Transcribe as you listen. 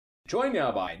Joined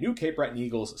now by new Cape Breton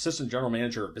Eagles Assistant General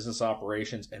Manager of Business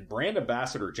Operations and Brand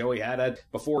Ambassador Joey Haddad.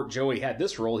 Before Joey had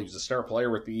this role, he was a star player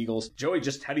with the Eagles. Joey,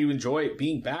 just how do you enjoy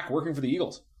being back working for the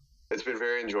Eagles? It's been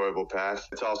very enjoyable, Pat.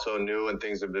 It's also new and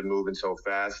things have been moving so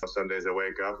fast. Some days I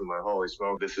wake up and I'm like, holy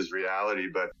smoke, this is reality.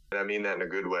 But I mean that in a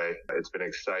good way. It's been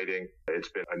exciting. It's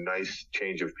been a nice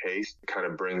change of pace. It kind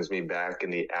of brings me back in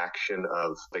the action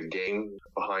of the game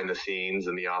behind the scenes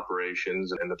and the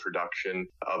operations and the production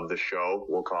of the show,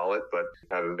 we'll call it. But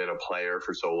I haven't been a player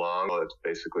for so long. Well, it's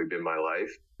basically been my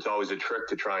life. It's always a trick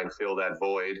to try and fill that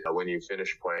void when you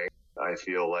finish playing. I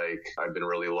feel like I've been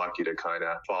really lucky to kind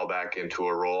of fall back into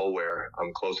a role where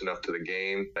I'm close enough to the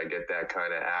game. I get that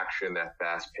kind of action, that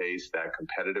fast pace, that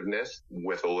competitiveness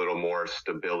with a little more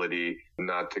stability.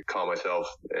 Not to call myself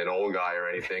an old guy or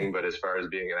anything, but as far as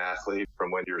being an athlete from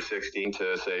when you're 16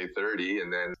 to say 30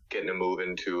 and then getting to move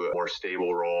into a more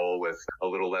stable role with a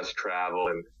little less travel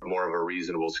and more of a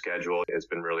reasonable schedule, it's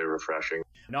been really refreshing.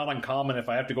 Not uncommon if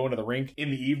I have to go into the rink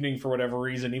in the evening for whatever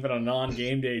reason, even on a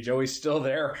non-game day, Joey's still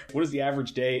there. What does the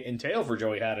average day entail for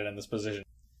Joey Haddad in this position?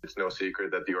 It's no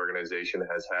secret that the organization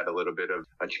has had a little bit of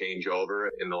a changeover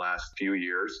in the last few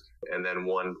years. And then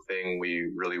one thing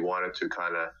we really wanted to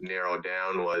kind of narrow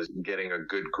down was getting a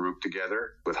good group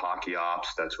together with hockey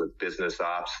ops, that's with business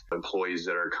ops, employees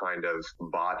that are kind of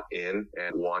bought in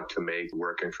and want to make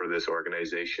working for this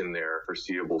organization their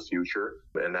foreseeable future.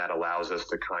 And that allows us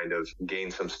to kind of gain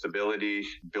some stability,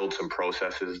 build some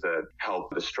processes that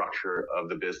help the structure of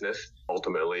the business,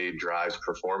 ultimately drives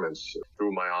performance.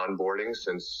 Through my onboarding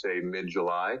since, say,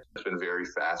 mid-July, it's been very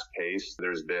fast-paced.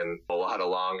 There's been a lot of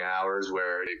long hours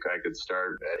where I could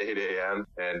start at 8 a.m.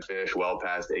 and finish well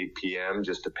past 8 p.m.,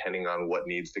 just depending on what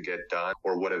needs to get done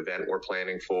or what event we're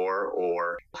planning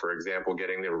or, for example,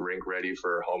 getting the rink ready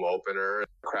for home opener,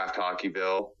 Craft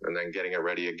Hockeyville, and then getting it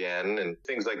ready again and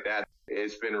things like that.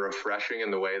 It's been refreshing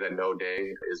in the way that no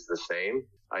day is the same.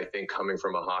 I think coming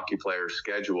from a hockey player's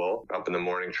schedule, up in the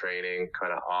morning training,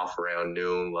 kind of off around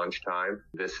noon, lunchtime,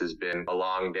 this has been a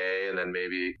long day and then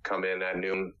maybe come in at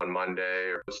noon on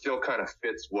Monday. It still kind of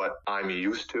fits what I'm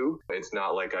used to. It's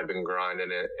not like I've been grinding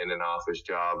it in an office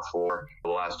job for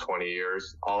the last 20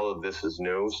 years. All of this is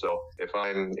new. So if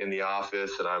I'm in the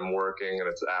office and I'm working and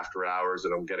it's after hours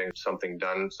and I'm getting something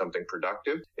done, something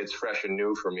productive, it's fresh and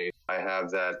new for me. I have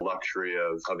that luxury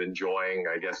of enjoying,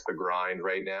 I guess, the grind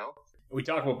right now. We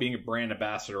talk about being a brand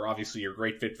ambassador. Obviously, you're a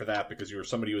great fit for that because you were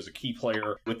somebody who was a key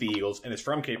player with the Eagles and is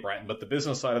from Cape Breton, but the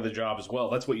business side of the job as well.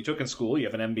 That's what you took in school. You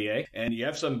have an MBA and you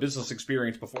have some business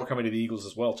experience before coming to the Eagles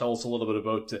as well. Tell us a little bit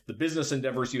about the business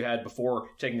endeavors you had before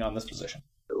taking on this position.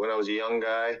 When I was a young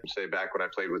guy, say back when I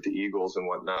played with the Eagles and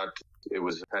whatnot, it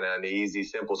was kind of on the easy,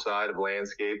 simple side of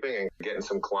landscaping and getting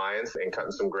some clients and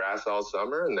cutting some grass all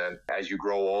summer. And then as you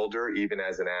grow older, even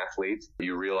as an athlete,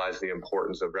 you realize the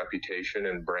importance of reputation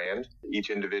and brand. Each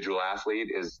individual athlete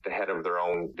is the head of their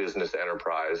own business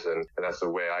enterprise. And that's the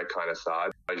way I kind of saw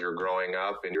it. As you're growing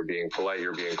up and you're being polite,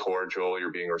 you're being cordial,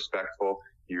 you're being respectful,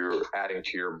 you're adding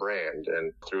to your brand,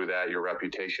 and through that your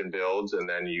reputation builds, and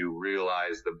then you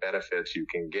realize the benefits you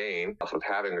can gain off of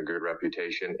having a good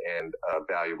reputation and a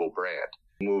valuable brand.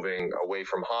 Moving away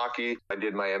from hockey, I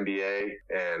did my MBA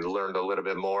and learned a little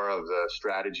bit more of the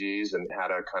strategies and how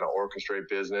to kind of orchestrate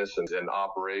business and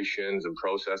operations and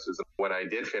processes. When I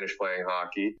did finish playing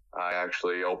hockey, I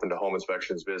actually opened a home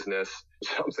inspections business,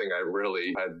 something I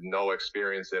really had no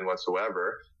experience in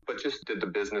whatsoever, but just did the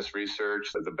business research,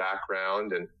 the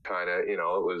background, and kind of, it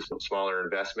was a smaller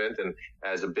investment. And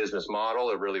as a business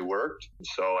model, it really worked.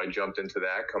 So I jumped into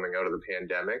that coming out of the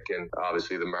pandemic. And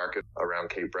obviously the market around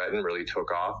Cape Breton really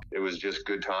took off. It was just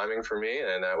good timing for me,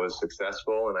 and that was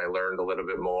successful. And I learned a little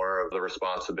bit more of the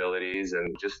responsibilities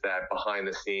and just that behind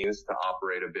the scenes to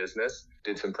operate a business.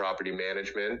 Did some property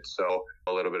management. So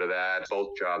a little bit of that.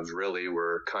 Both jobs really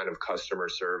were kind of customer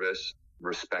service,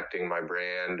 respecting my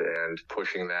brand and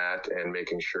pushing that and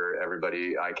making sure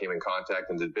everybody I came in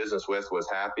contact and did business with was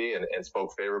happy and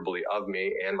spoke favorably of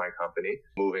me and my company.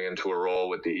 Moving into a role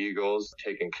with the Eagles,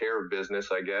 taking care of business,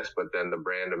 I guess, but then the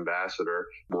brand ambassador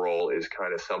role is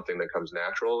kind of something that comes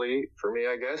naturally for me,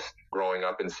 I guess. Growing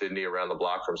up in Sydney around the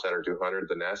block from Center 200,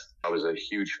 the Nest, I was a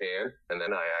huge fan. And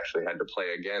then I actually had to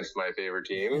play against my favorite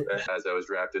team as I was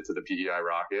drafted to the PEI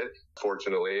Rocket.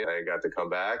 Fortunately, I got to come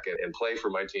back and play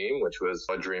for my team, which was was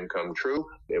a dream come true.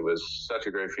 It was such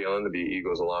a great feeling to be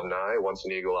Eagles alumni. Once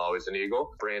an Eagle, always an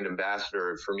Eagle. Brand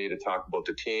ambassador, for me to talk about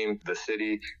the team, the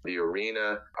city, the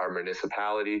arena, our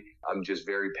municipality. I'm just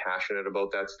very passionate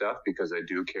about that stuff because I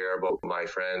do care about my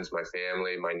friends, my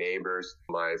family, my neighbors,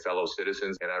 my fellow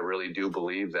citizens. And I really do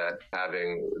believe that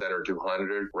having Center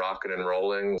 200 rocking and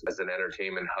rolling as an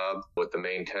entertainment hub, with the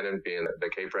main tenant being the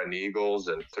Cape Breton Eagles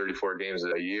and 34 games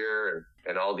a year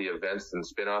and all the events and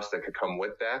spin-offs that could come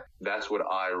with that. That's what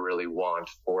I really want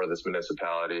for this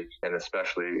municipality, and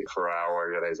especially for our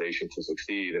organization to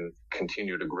succeed and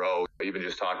continue to grow. Even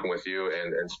just talking with you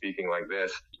and speaking like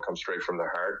this comes straight from the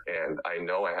heart. And I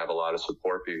know I have a lot of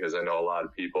support because I know a lot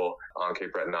of people on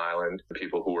Cape Breton Island,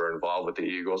 people who were involved with the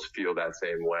Eagles, feel that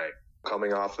same way.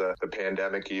 Coming off the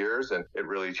pandemic years, and it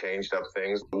really changed up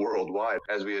things worldwide.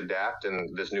 As we adapt in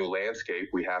this new landscape,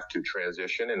 we have to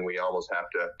transition, and we almost have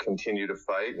to continue to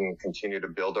fight and continue to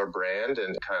build our brand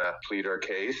and kind of plead our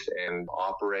case and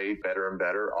operate better and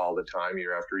better all the time,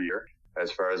 year after year. As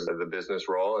far as the business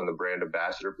role and the brand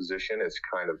ambassador position, it's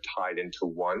kind of tied into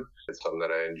one. It's something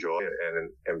that I enjoy and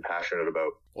am passionate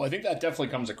about. Well, I think that definitely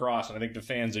comes across, and I think the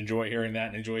fans enjoy hearing that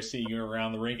and enjoy seeing you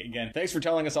around the rink again. Thanks for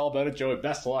telling us all about it, Joey.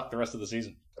 Best of luck the rest of the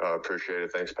season. Appreciate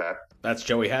it. Thanks, Pat. That's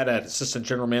Joey Haddad, Assistant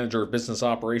General Manager of Business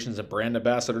Operations and Brand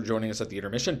Ambassador, joining us at the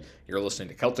intermission. You're listening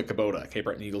to Celtic Kubota, Cape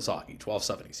Breton Eagles Hockey,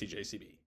 1270 CJCB.